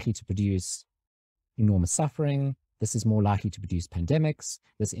more likely to produce enormous suffering, this is more likely to produce pandemics,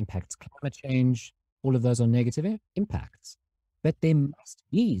 this impacts climate change, all of those are negative impacts. But there must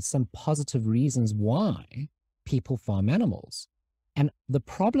be some positive reasons why people farm animals. And the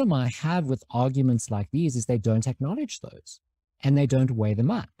problem I have with arguments like these is they don't acknowledge those and they don't weigh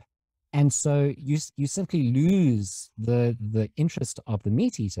them up. And so you simply lose the interest of the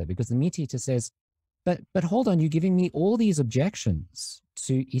meat eater, because the meat eater says, but hold on, you're giving me all these objections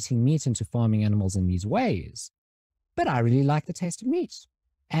to eating meat and to farming animals in these ways, but I really like the taste of meat.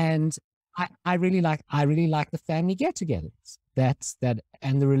 And I really like the family get-togethers, that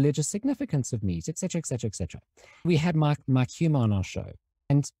and the religious significance of meat, etc., etc., etc. We had Mike Hume on our show,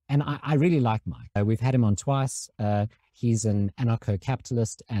 and I really like Mike. We've had him on twice. He's an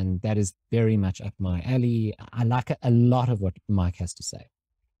anarcho-capitalist, and that is very much up my alley. I like a lot of what Mike has to say.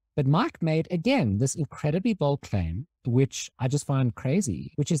 But Mike made, again, this incredibly bold claim, which I just find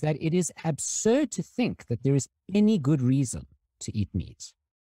crazy, which is that it is absurd to think that there is any good reason to eat meat.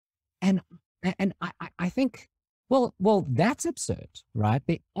 And I think, well, that's absurd, right?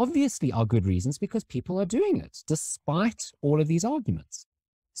 There obviously are good reasons because people are doing it despite all of these arguments.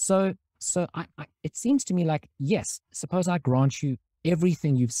 So it seems to me like, yes, suppose I grant you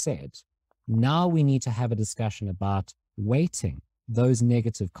everything you've said. Now we need to have a discussion about weighting those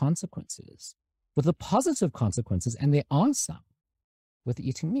negative consequences with the positive consequences, and there are some with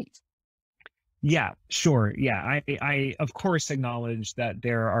eating meat. Yeah, sure. Yeah, I of course acknowledge that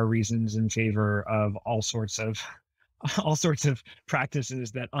there are reasons in favor of all sorts of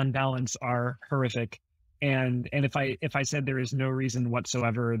practices that on balance are horrific. And if I said there is no reason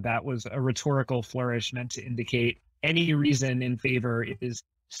whatsoever, that was a rhetorical flourish meant to indicate any reason in favor is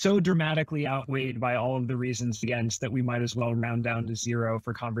so dramatically outweighed by all of the reasons against that we might as well round down to zero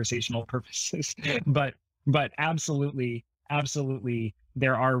for conversational purposes. but absolutely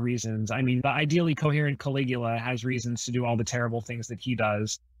there are reasons. I mean, the ideally coherent Caligula has reasons to do all the terrible things that he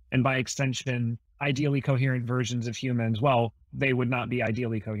does. And by extension, ideally coherent versions of humans, well, they would not be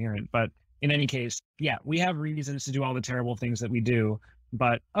ideally coherent. But in any case, yeah, we have reasons to do all the terrible things that we do.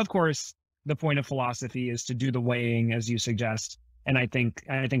 But of course, the point of philosophy is to do the weighing, as you suggest. And I think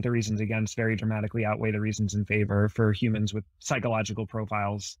the reasons against very dramatically outweigh the reasons in favor for humans with psychological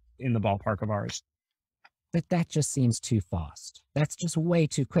profiles in the ballpark of ours. But that just seems too fast. That's just way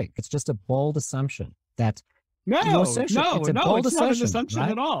too quick. It's just a bold assumption that it's not an assumption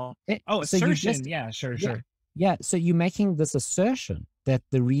right? at all. Assertion. Yeah, sure. Yeah, so you're making this assertion that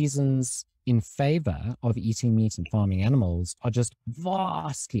the reasons in favor of eating meat and farming animals are just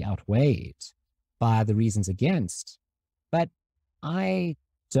vastly outweighed by the reasons against. But I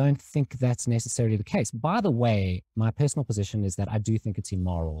don't think that's necessarily the case. By the way, my personal position is that I do think it's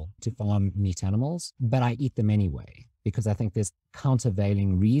immoral to farm meat animals, but I eat them anyway because I think there's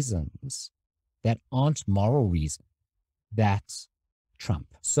countervailing reasons that aren't moral reasons that trump.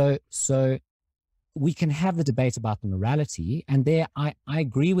 So we can have the debate about the morality, and there I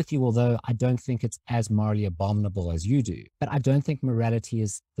agree with you, although I don't think it's as morally abominable as you do. But I don't think morality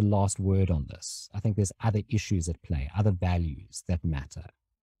is the last word on this. I think there's other issues at play, other values that matter.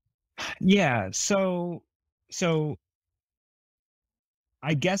 Yeah, so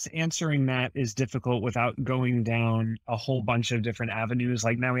I guess answering that is difficult without going down a whole bunch of different avenues.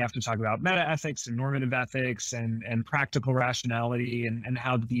 Like now we have to talk about meta-ethics and normative ethics and practical rationality and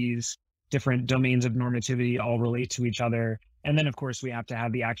how these different domains of normativity all relate to each other. And then, of course, we have to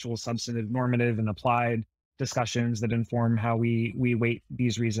have the actual substantive normative and applied discussions that inform how we weight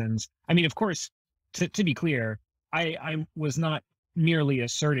these reasons. I mean, of course, to be clear, I was not merely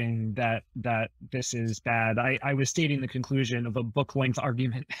asserting that this is bad. I was stating the conclusion of a book-length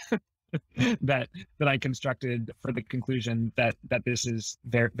argument that I constructed for the conclusion that this is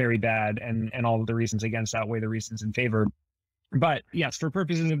very, very bad, and all of the reasons against outweigh the reasons in favor. But yes, for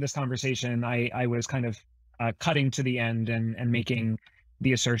purposes of this conversation, I was kind of cutting to the end and making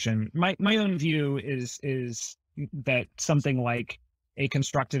the assertion. My own view is that something like a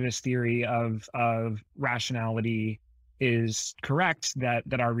constructivist theory of rationality is correct,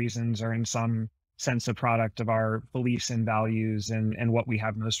 that our reasons are in some sense a product of our beliefs and values, and what we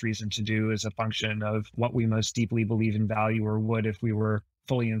have most reason to do is a function of what we most deeply believe in, value, or would if we were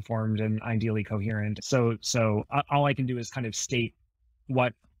fully informed and ideally coherent. So all I can do is kind of state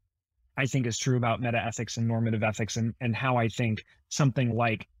what I think is true about meta-ethics and normative ethics, and how I think something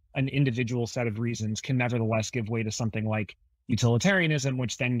like an individual set of reasons can nevertheless give way to something like utilitarianism,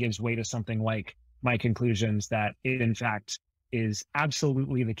 which then gives way to something like my conclusions that it in fact is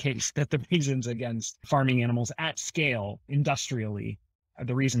absolutely the case that the reasons against farming animals at scale industrially,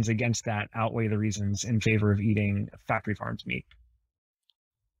 the reasons against that outweigh the reasons in favor of eating factory farmed meat.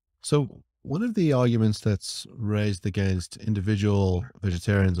 So One of the arguments that's raised against individual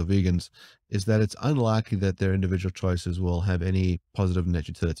vegetarians or vegans is that it's unlikely that their individual choices will have any positive net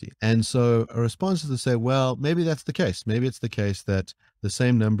utility. And so a response is to say, well, maybe that's the case. Maybe it's the case that the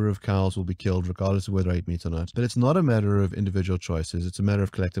same number of cows will be killed regardless of whether I eat meat or not. But it's not a matter of individual choices. It's a matter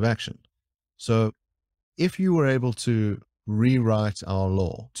of collective action. So if you were able to rewrite our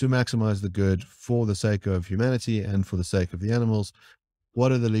law to maximize the good for the sake of humanity and for the sake of the animals,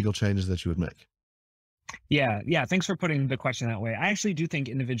 what are the legal changes that you would make? Yeah. Thanks for putting the question that way. I actually do think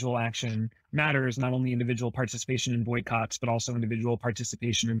individual action matters, not only individual participation in boycotts, but also individual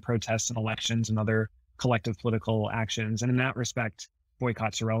participation in protests and elections and other collective political actions. And in that respect,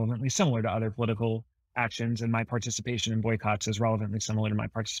 boycotts are relevantly similar to other political actions, and my participation in boycotts is relevantly similar to my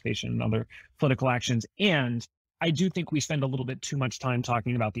participation in other political actions. And I do think we spend a little bit too much time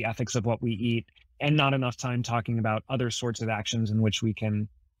talking about the ethics of what we eat and not enough time talking about other sorts of actions in which we can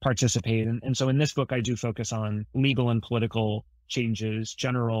participate. And so in this book, I do focus on legal and political changes,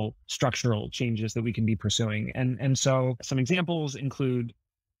 general structural changes that we can be pursuing. And so some examples include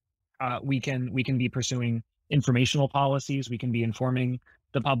we can be pursuing informational policies. We can be informing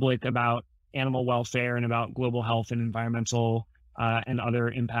the public about animal welfare and about global health and environmental and other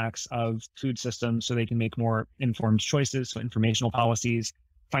impacts of food systems so they can make more informed choices. So informational policies,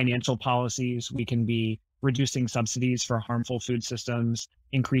 financial policies, we can be reducing subsidies for harmful food systems,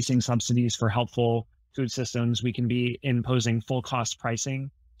 increasing subsidies for helpful food systems. We can be imposing full cost pricing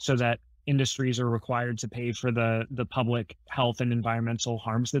so that industries are required to pay for the public health and environmental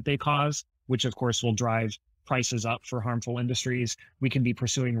harms that they cause, which of course will drive prices up for harmful industries. We can be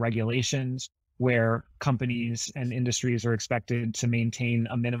pursuing regulations where companies and industries are expected to maintain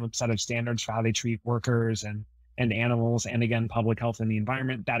a minimum set of standards for how they treat workers and animals, and again, public health and the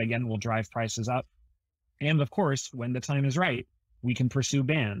environment. That again will drive prices up. And of course, when the time is right, we can pursue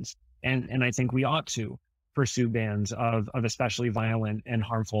bans. And I think we ought to pursue bans of especially violent and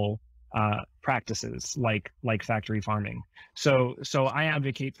harmful practices like factory farming. So I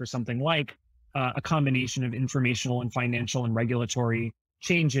advocate for something like a combination of informational and financial and regulatory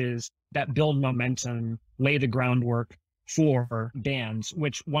changes that build momentum, lay the groundwork for bans,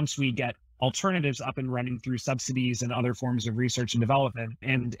 which once we get alternatives up and running through subsidies and other forms of research and development,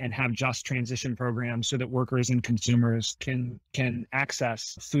 and have just transition programs so that workers and consumers can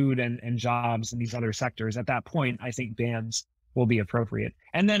access food and jobs in these other sectors. At that point, I think bans will be appropriate.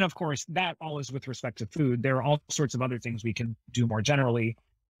 And then, of course, that all is with respect to food. There are all sorts of other things we can do more generally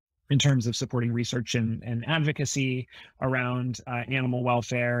in terms of supporting research and advocacy around animal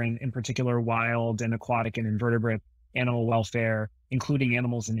welfare, and in particular wild and aquatic and invertebrate animal welfare, including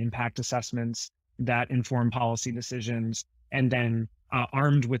animals and impact assessments that inform policy decisions. And then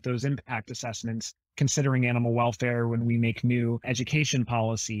armed with those impact assessments, considering animal welfare when we make new education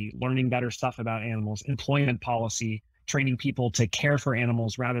policy, learning better stuff about animals, employment policy, training people to care for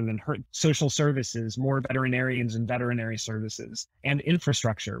animals rather than hurt, social services, more veterinarians and veterinary services, and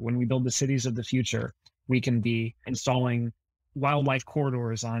infrastructure. When we build the cities of the future, we can be installing wildlife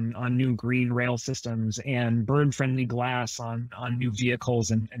corridors on new green rail systems and bird-friendly glass on new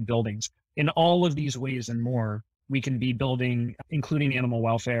vehicles and buildings. In all of these ways and more, we can be building, including animal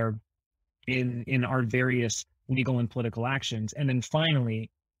welfare, in our various legal and political actions. And then finally,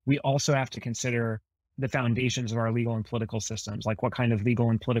 we also have to consider the foundations of our legal and political systems, like what kind of legal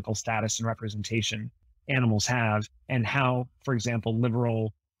and political status and representation animals have, and how, for example,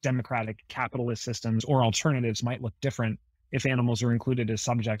 liberal, democratic, capitalist systems or alternatives might look different if animals are included as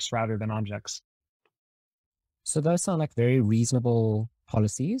subjects rather than objects. So those sound like very reasonable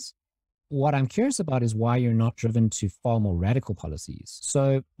policies. What I'm curious about is why you're not driven to far more radical policies.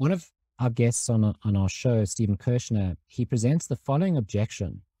 So one of our guests on our show, Stephen Kirshner, he presents the following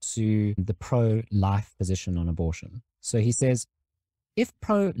objection to the pro-life position on abortion. So he says, if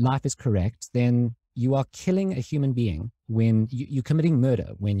pro-life is correct, then you are killing a human being when you're committing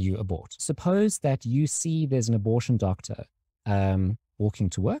murder when you abort. Suppose that you see there's an abortion doctor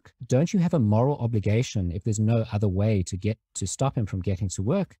walking to work. Don't you have a moral obligation, if there's no other way to stop him from getting to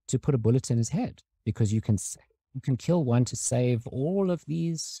work, to put a bullet in his head? Because you can kill one to save all of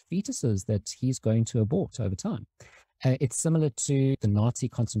these fetuses that he's going to abort over time. It's similar to the Nazi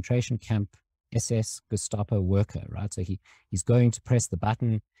concentration camp SS Gestapo worker, right? So he's going to press the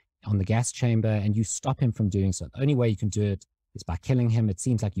button on the gas chamber and you stop him from doing so. The only way you can do it is by killing him. It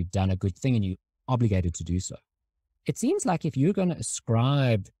seems like you've done a good thing and you're obligated to do so. It seems like if you're going to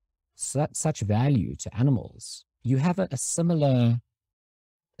ascribe such value to animals, you have a similar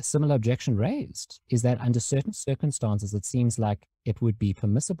objection raised, is that under certain circumstances, it seems like it would be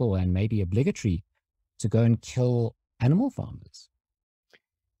permissible and maybe obligatory to go and kill animal farmers.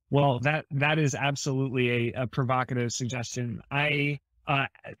 Well, that is absolutely a provocative suggestion. I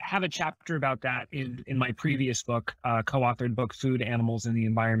have a chapter about that in my previous book, co-authored book, Food, Animals, and the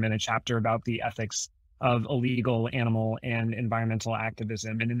Environment, a chapter about the ethics of illegal animal and environmental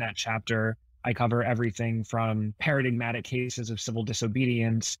activism. And in that chapter, I cover everything from paradigmatic cases of civil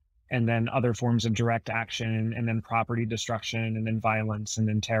disobedience, and then other forms of direct action, and then property destruction, and then violence, and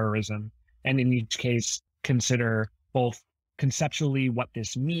then terrorism. And in each case, consider both conceptually what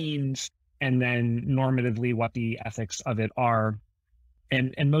this means, and then normatively what the ethics of it are.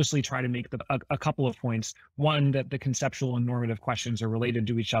 And mostly try to make a couple of points. One, that the conceptual and normative questions are related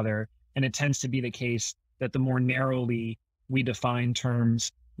to each other. And it tends to be the case that the more narrowly we define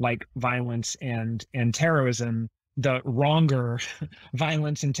terms like violence and terrorism, the wronger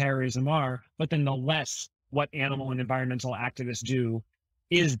violence and terrorism are, but then the less what animal and environmental activists do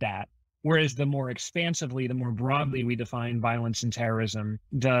is that. Whereas the more expansively, the more broadly we define violence and terrorism,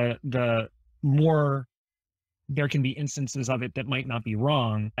 the more there can be instances of it that might not be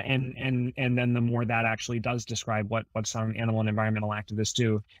wrong, and then the more that actually does describe what some animal and environmental activists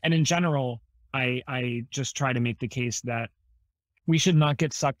do. And in general, I just try to make the case that we should not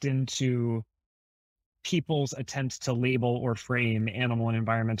get sucked into people's attempts to label or frame animal and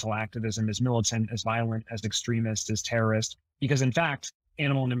environmental activism as militant, as violent, as extremist, as terrorist, because in fact,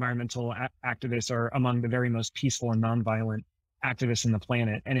 animal and environmental activists are among the very most peaceful and nonviolent activists in the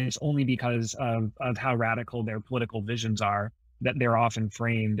planet. And it's only because of how radical their political visions are that they're often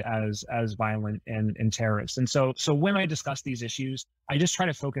framed as violent and terrorist. And so when I discuss these issues, I just try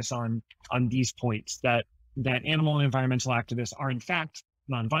to focus on these points, that animal and environmental activists are in fact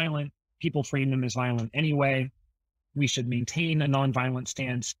nonviolent. People frame them as violent anyway. We should maintain a nonviolent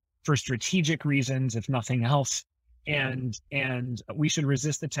stance for strategic reasons, if nothing else. And we should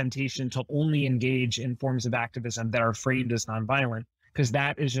resist the temptation to only engage in forms of activism that are framed as nonviolent, because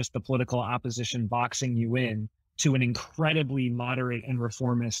that is just the political opposition boxing you in to an incredibly moderate and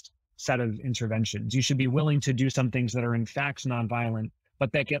reformist set of interventions. You should be willing to do some things that are in fact nonviolent,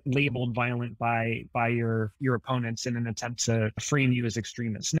 but that get labeled violent by your opponents in an attempt to frame you as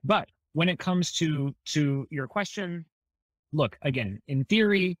extremists. But when it comes to your question, look, again, in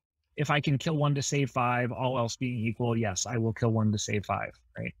theory, if I can kill one to save five, all else being equal, yes, I will kill one to save five,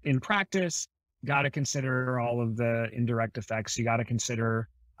 right? In practice, got to consider all of the indirect effects. You got to consider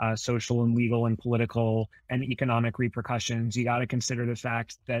social and legal and political and economic repercussions. You got to consider the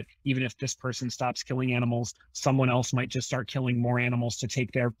fact that even if this person stops killing animals, someone else might just start killing more animals to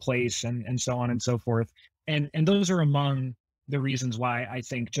take their place, and so on and so forth. And those are among the reasons why I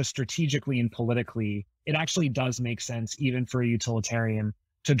think just strategically and politically, it actually does make sense, even for a utilitarian,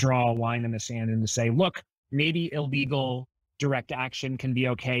 to draw a line in the sand and to say, look, maybe illegal direct action can be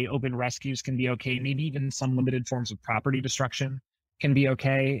okay, open rescues can be okay, maybe even some limited forms of property destruction can be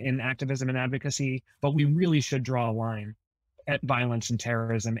okay in activism and advocacy, but we really should draw a line at violence and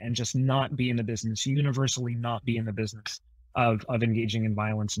terrorism and just not be in the business, universally not be in the business of engaging in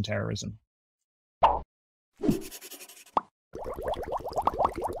violence and terrorism.